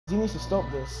He needs to stop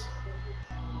this.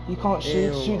 He can't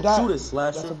Damn. shoot that. Shoot it,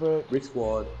 Slasher. That's a break. Brick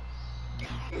squad.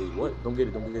 Hey, what? Don't get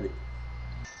it, don't get it.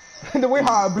 The way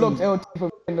how I blocked LT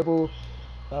from getting the ball.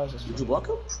 That was just Did you block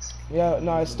him? yeah,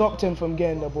 no, I stopped him from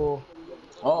getting the ball.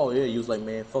 Oh yeah, he was like,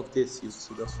 man, fuck this. He was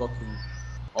that's fucking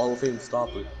Hall of Fame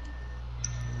stopper.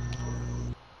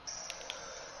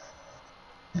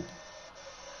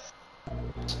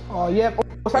 Oh yeah,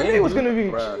 I knew he was gonna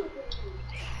reach. Bruh.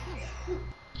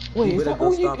 Wait, is that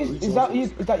all you? Is that you?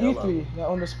 reaching. Is that you three that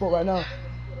are on the spot right now?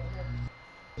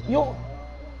 Yo.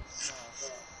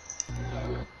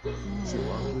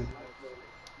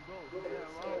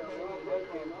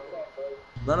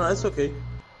 No, that's okay.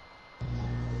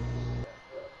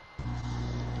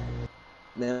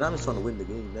 Man, I'm just trying to win the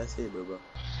game. That's it, bro.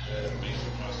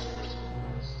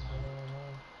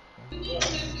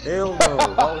 Hell no.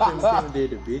 Hall of Fame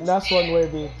intimidated, bitch. That's one way,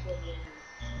 B.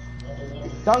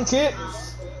 Dunk it.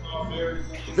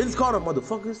 Vince Carter,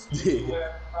 motherfuckers.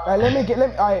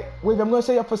 Alright, wait, I'm gonna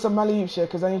say up for some Mali shit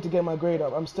because I need to get my grade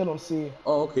up. I'm still on C.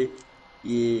 Oh, okay.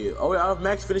 Yeah. Oh, wait, I have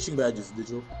max finishing badges,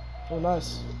 digital. Oh,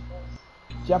 nice.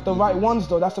 Do you have the right ones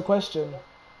though? That's the question.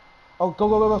 Oh,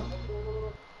 go.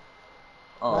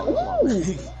 Oh,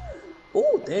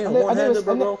 oh damn. I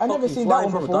never seen that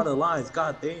one from before. dotted lines.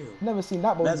 God damn. Never seen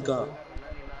that one That's before. God.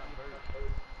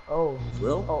 Oh.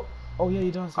 Real? Oh yeah,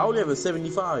 he does. I only have a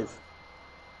 75.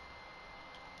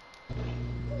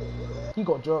 He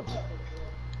got dropped.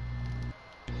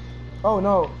 Oh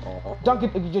no. Dunk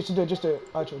it, just do it.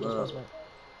 Actually, just pass back.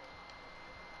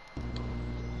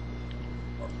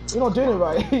 You're not doing it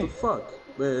right. What the fuck?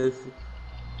 Man,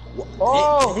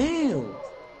 oh! Damn!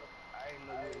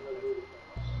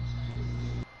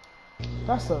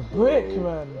 That's a brick,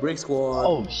 man. Brick squad.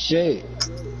 Oh shit.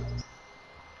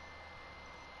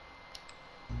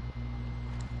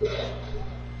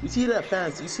 You see that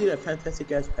fantastic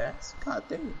ass pass? God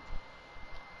damn it.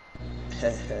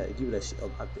 Give me that shit. Oh,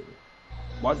 god damn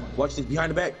it. Watch this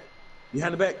behind the back.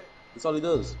 Behind the back. That's all he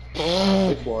does.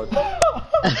 Brick squad.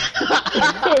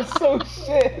 That's so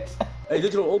shit. Hey,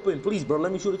 digital open, please, bro.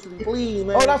 Let me shoot it to you, please,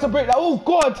 man. Oh, that's a brick. Oh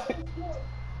god.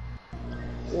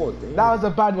 Oh, damn. That was a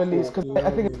bad release because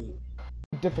I think it's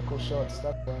difficult shots.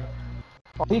 That's why.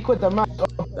 Oh, he quit the match. Oh,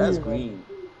 that's green.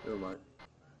 Never mind.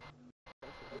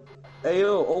 Hey,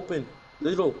 yo, open.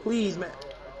 Digital, please, man.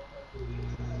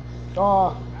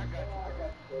 Oh.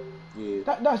 Yeah.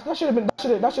 That should have been. That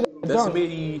should have been done.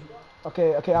 Me.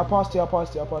 Okay. I passed you.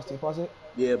 Pass it.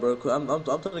 Yeah, bro. I'm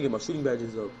trying to get my shooting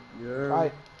badges up. Yeah.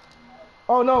 Right.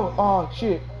 Oh no. Oh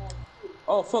shit.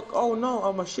 Oh fuck. Oh no.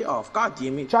 I'm my shit off. God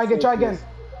damn it. Try again.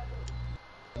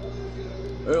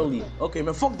 Early. Okay,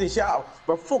 man. Fuck this shit out,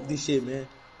 bro. Fuck this shit, man.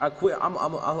 I quit.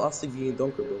 I'll stick being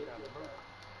dunker, bro.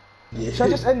 Yeah. Should I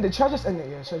just end it?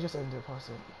 Yeah. Should I just end it? Pass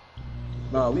it.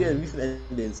 Nah, we finna end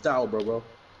it in style, bro.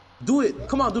 Do it.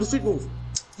 Come on, do the street move.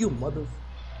 You mother.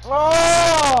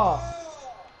 Oh!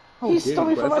 He stole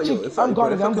me from actually. I'm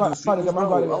guarding him. I'm guarding him. I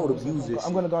would abuse this.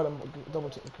 I'm gonna guard him.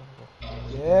 Double check.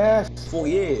 Yes. Oh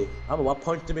yeah. I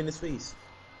punched him in his face.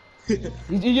 I bet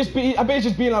he's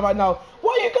just being like right now.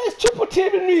 Why are you guys triple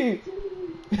teaming me?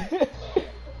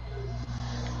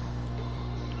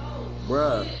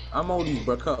 Bruh, I'm on these,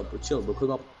 bro. Cut, bro. Chill, bro. Cause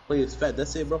my play is fat.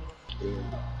 That's it, bro. Yeah.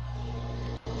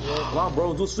 Come on,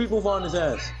 bro. Do a street move on his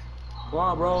ass. Come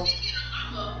on, bro.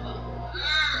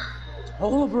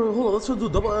 Hold on, bro. Hold on. Let's do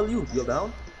double LU. You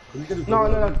down?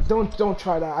 No. Don't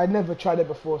try that. I never tried it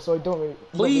before, so I don't really.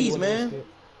 Please, man.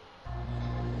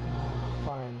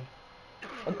 Fine.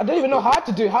 I don't even know how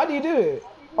to do it. How do you do it?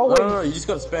 Oh wait. No. You just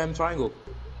gotta spam triangle.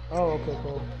 Oh, okay,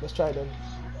 cool. Let's try it then.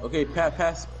 Okay,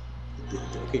 pass.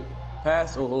 Okay,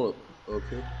 pass. Oh, hold up.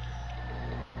 Okay.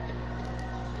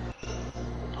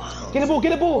 Get the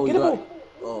ball.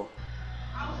 Oh.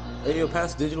 Hey, yo,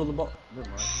 pass digital the ball. Never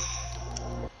mind.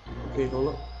 Okay, hold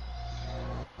up.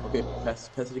 Okay, pass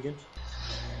it again.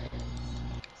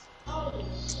 God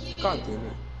damn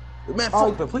it. Man,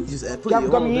 fuck, man, please just put it. You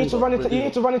need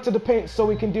to run into the paint so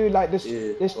we can do like this.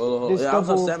 Yeah. This I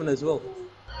have stamina as well.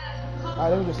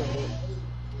 Alright, let me just end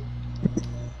it.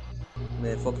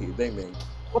 Man, fuck you, bang.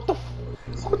 What the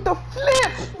flip?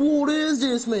 What is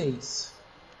this, mates?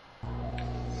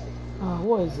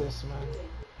 What is this, man?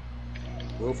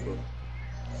 Wilfred.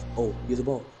 Oh, here's the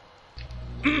ball.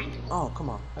 Oh, come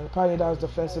on. And apparently that was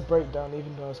defensive breakdown,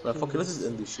 even though I was. Right, fuck it, let's just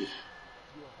end this shit.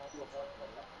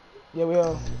 Yeah, we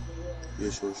are. Yeah,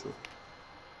 sure.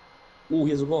 Ooh,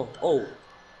 here's the ball.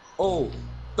 Oh,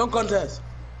 dunk contest.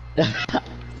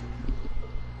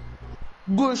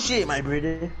 Good shit, my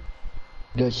brother.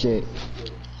 Good shit.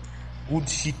 Good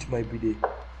shit, my brother.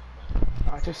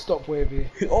 I just stop waving.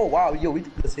 Oh wow, yo, we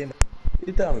did the same.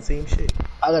 You're down the same shit.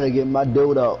 I gotta get my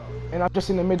dude out. And I'm just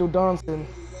in the middle dancing.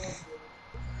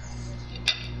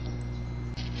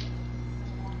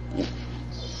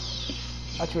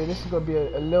 Actually, this is gonna be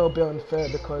a little bit unfair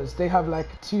because they have like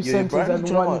two Yeah, centers bro, and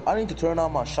one. I need to turn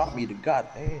on my shot meter. God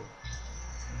damn.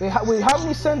 Wait,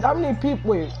 how many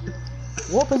people? Wait,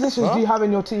 what positions do you have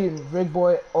in your team? Rig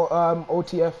Boy,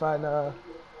 OTF, and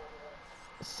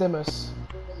Simmers.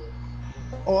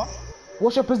 What?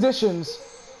 What's your positions?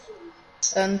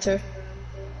 Center.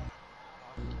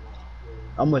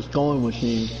 I'm a scoring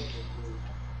machine.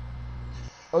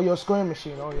 Oh, you're a scoring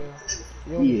machine. Oh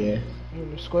yeah. Yeah.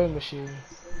 You're a scoring machine.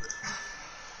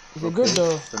 Is it good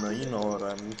though? So, you know what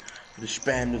I mean. Just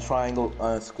spam the triangle,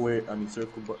 square,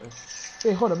 circle button.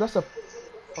 Hey, hold up. That's a.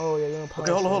 Oh yeah, you're on power.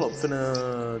 Okay, hold up.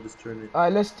 Finna just turn it.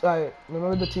 Alright,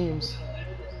 remember the teams.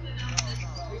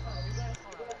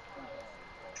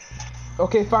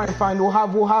 Okay, fine. We'll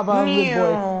have Rig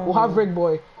Boy. We'll have Rig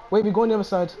Boy. Wait, we go on the other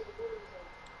side.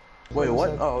 Wait, what?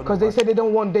 Oh, because they said they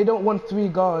don't want 3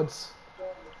 guards.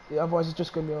 Yeah, otherwise it's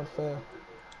just gonna be unfair.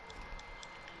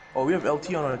 Oh, we have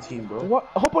LT on our team, bro. What?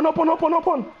 Hop on.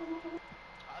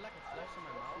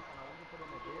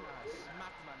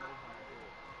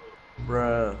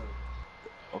 Bruh.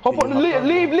 Okay, Hop on,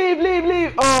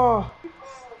 leave. Oh.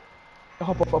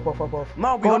 Hop off.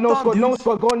 No, we go hopped no on, squad, dude. no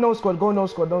squad. Go no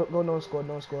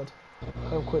squad.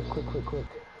 Quick.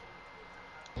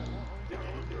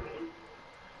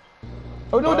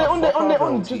 Oh no, they're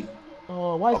on. Just,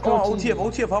 oh, why is come on, LT?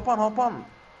 OTF, hop on. I'm on.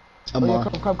 Come.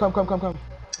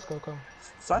 Let's go, come.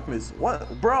 Cypress,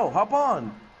 what? Bro, hop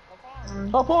on.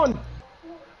 Hop on.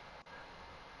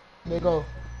 There you go.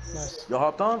 Nice. You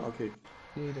hopped on? Okay.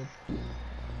 Yeah, you did.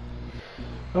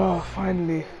 Oh,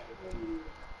 finally.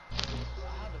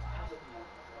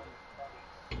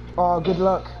 Oh, good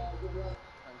luck.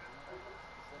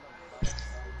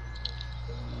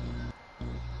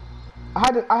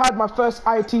 I had my first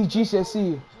IT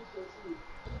GCSE,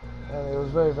 and it was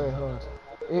very hard.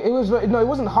 It was no, it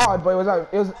wasn't hard, but it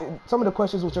was some of the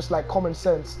questions were just like common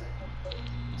sense.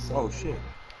 So. Oh shit.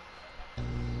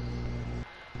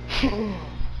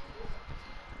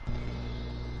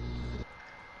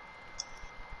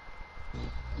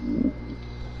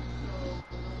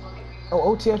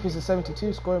 Oh, OTF is a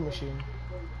 72 scoring machine.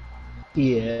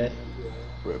 Yeah.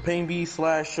 Pain B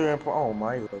slasher and oh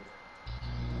my god.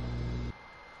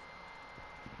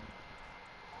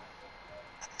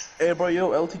 Hey bro, yo,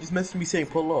 LT just messaged me saying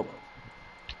pull up.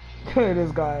 Look at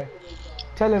this guy.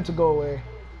 Tell him to go away.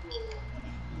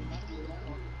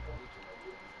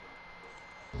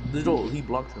 He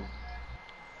blocked him.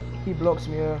 He blocks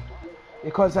me, yeah.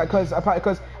 Because I was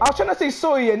trying to say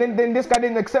sorry, and then this guy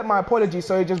didn't accept my apology,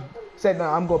 so he just said,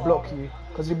 "Nah, I'm gonna block you,"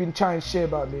 because you've been trying shit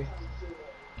about me.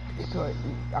 Like,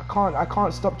 I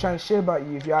can't stop trying shit about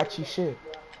you if you're actually shit.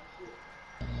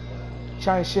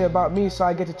 Trying shit about me, so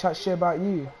I get to chat shit about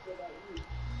you.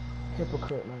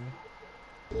 Hypocrite, man.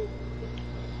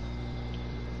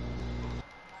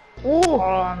 Ooh!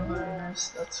 Oh, nice.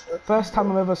 That's what. First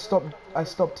time I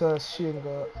stopped a shooting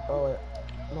guard. Oh wait,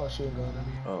 not a shooting guard. I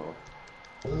mean. Oh.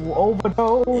 Ooh,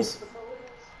 overdose.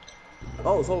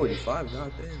 Oh, it's already 5,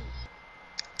 god damn.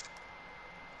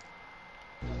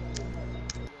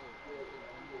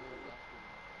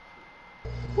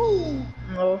 Woo!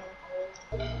 No.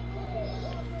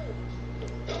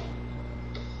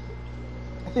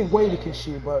 I think Wavy can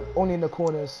shoot, but only in the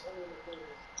corners.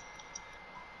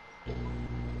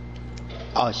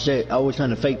 Oh shit, I was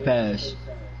trying to fake pass.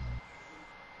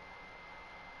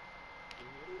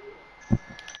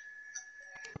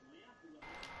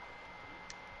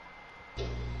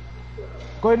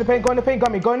 Go in the paint, gummy.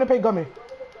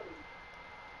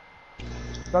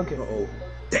 Dunk it. Uh-oh.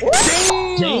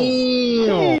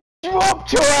 Damn!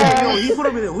 Dropped your Hey, yo, ass! he put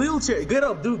him in a wheelchair. Get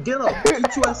up, dude, get up.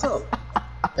 Eat your ass up.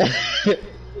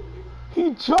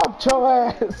 He dropped your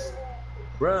ass!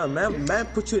 Bruh, man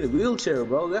put you in a wheelchair,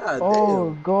 bro. God Oh,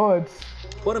 damn. God.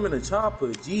 Put him in a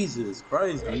chopper. Jesus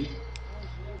Christ, dude.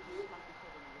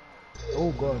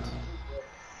 Oh, God.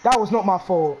 That was not my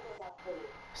fault.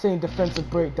 Saying defensive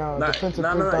breakdown. Nah, it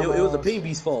was the Pain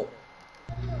Beast's fault.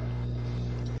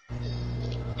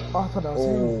 Oh, I thought that was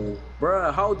him.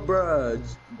 Oh,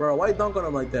 bruh, why you dunk on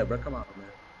him like that, bruh? Come on,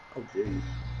 man. How dare you?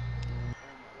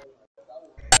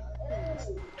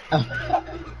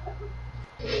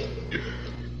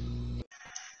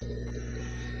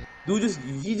 Dude,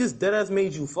 he just deadass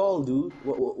made you fall, dude.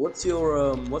 What's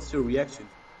your reaction?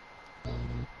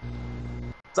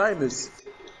 Simus,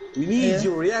 we need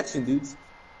your reaction, dude.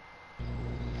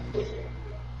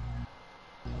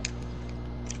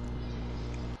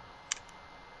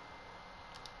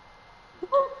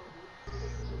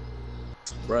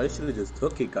 Bro, I should have just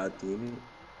took it, goddamn it.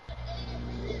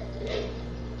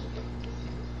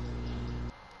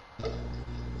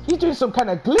 He's doing some kind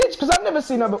of glitch because I've never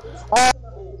seen him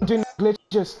doing glitch,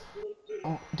 just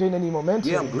doing any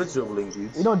momentum. Yeah, I'm glitch dribbling,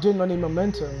 dude. You're not doing any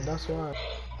momentum, that's why.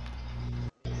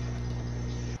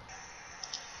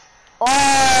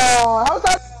 Oh, how's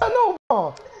that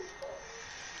turnover?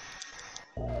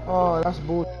 Oh, that's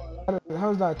bullshit.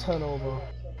 How's that turnover?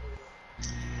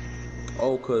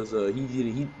 Oh, cause the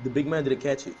big man didn't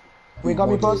catch it. Wait, got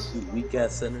me, boss? Weak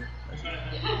ass center.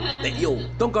 Hey, yo,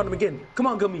 dunk on him again. Come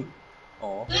on, Gummy.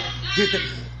 Aw.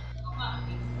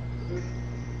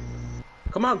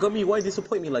 Come on, Gummy. Why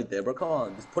disappoint me like that, bro? Come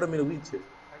on, just put him in a wheelchair.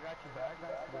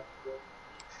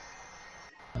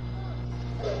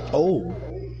 Oh.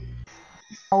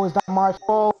 How is that my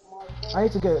fault? I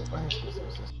need to get.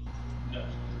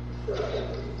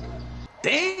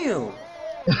 Damn.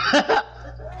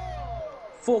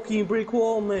 Fucking brick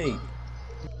wall, mate.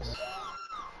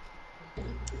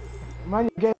 Man,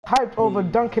 you get hyped over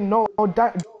dunking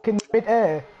dunking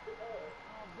mid-air.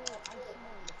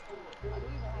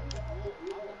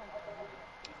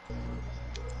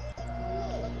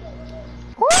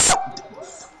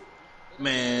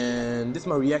 Man, this is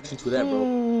my reaction to that, bro.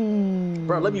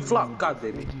 Bro, let me flop. God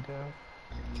damn it.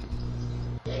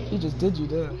 He just did you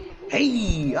there.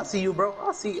 Hey, I see you, bro.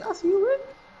 I see you, man.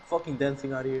 Fucking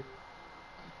dancing out here.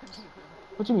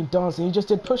 What do you mean dancing? You just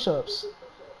did push-ups.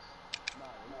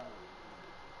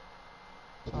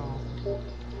 Oh.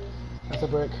 That's a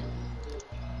brick.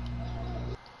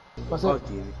 What's it?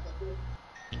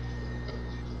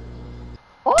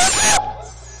 Oh!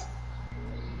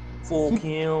 Full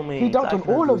kill, man. He dunked on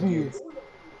all of you.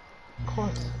 Of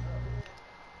course.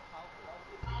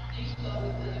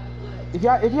 If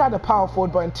you had a power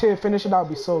forward button tier finisher, that would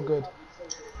be so good.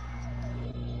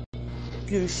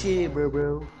 Good shit,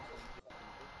 bro.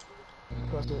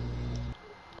 Pass it.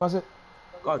 Pass it.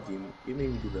 God damn it. You made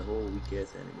me do the whole weak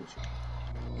ass animation.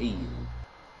 Hey.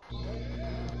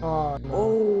 Oh, no.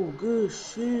 Oh, good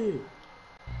shit.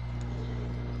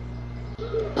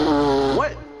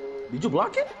 What? Did you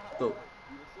block it? Oh.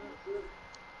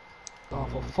 Oh,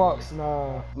 for fuck's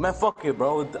no. Man, fuck it,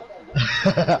 bro.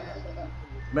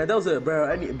 Man, that was a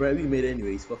bro. Bro, we made it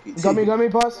anyways. Fuck it. Got me,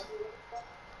 pass.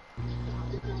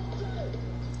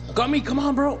 Got me, come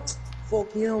on, bro.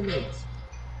 Fuck you, man.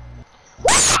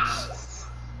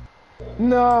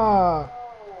 Nah.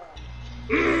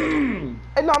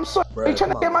 Hey, no, I'm sorry. Bruh, I'm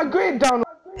trying to get my grade down.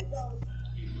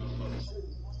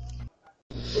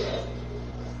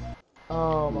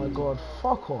 Oh my god,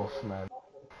 fuck off, man.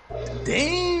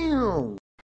 Damn.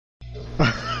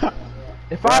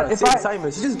 If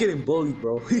Simon, she's just getting bullied,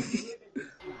 bro.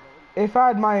 if I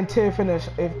had my tier finish,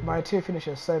 if my tier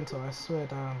finisher center, I swear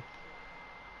down.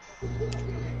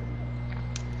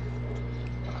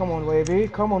 Come on, Wavy.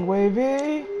 Come on,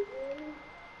 Wavy.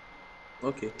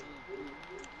 Okay.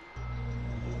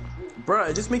 Bro,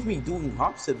 it just makes me doing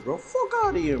opposite, bro. Fuck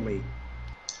out of here, mate.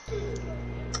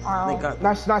 Oh,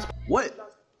 nice. What?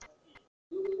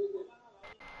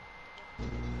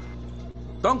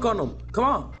 Dunk on him. Come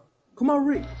on. Come on,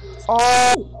 Rick.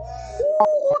 Oh.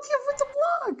 What's with the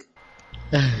block?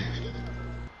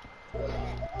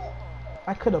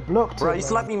 I could have blocked bro, it. He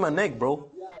slapped me in my neck, bro.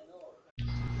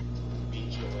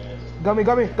 Got me.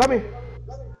 Got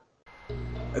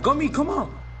me, come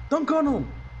on. Dunk on him.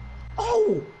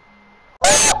 Oh.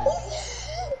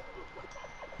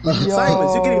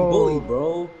 Simon, you're getting bullied,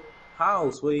 bro. How,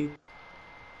 Sway?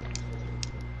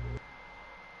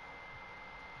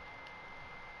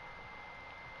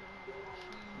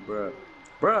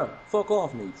 Bruh, fuck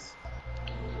off, mates.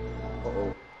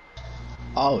 Uh-oh.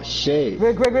 Oh, shit.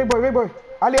 Great boy.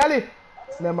 Ali.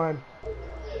 Never mind.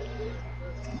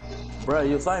 Bruh,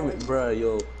 yo, Simon, bruh,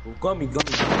 yo. Gummy.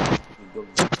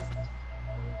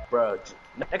 Bruh,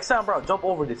 next time, bro, jump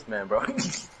over this man, bro.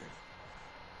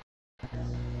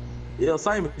 Yo,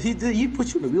 Simon, he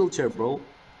put you in a wheelchair, bro.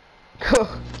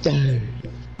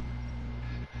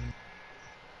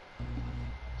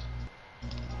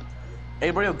 Hey,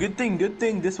 bro, yo, good thing.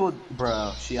 This was, bro.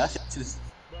 I should just.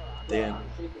 Damn.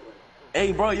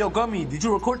 Hey, bro, yo, Gummy, did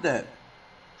you record that?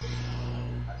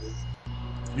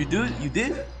 You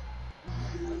did?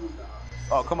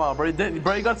 Oh, come on, bro. You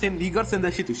gotta send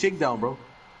that shit to Shakedown, bro.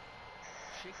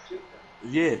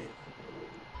 Yeah.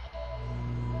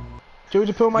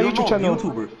 Joey, put on my YouTube channel.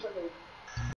 YouTuber.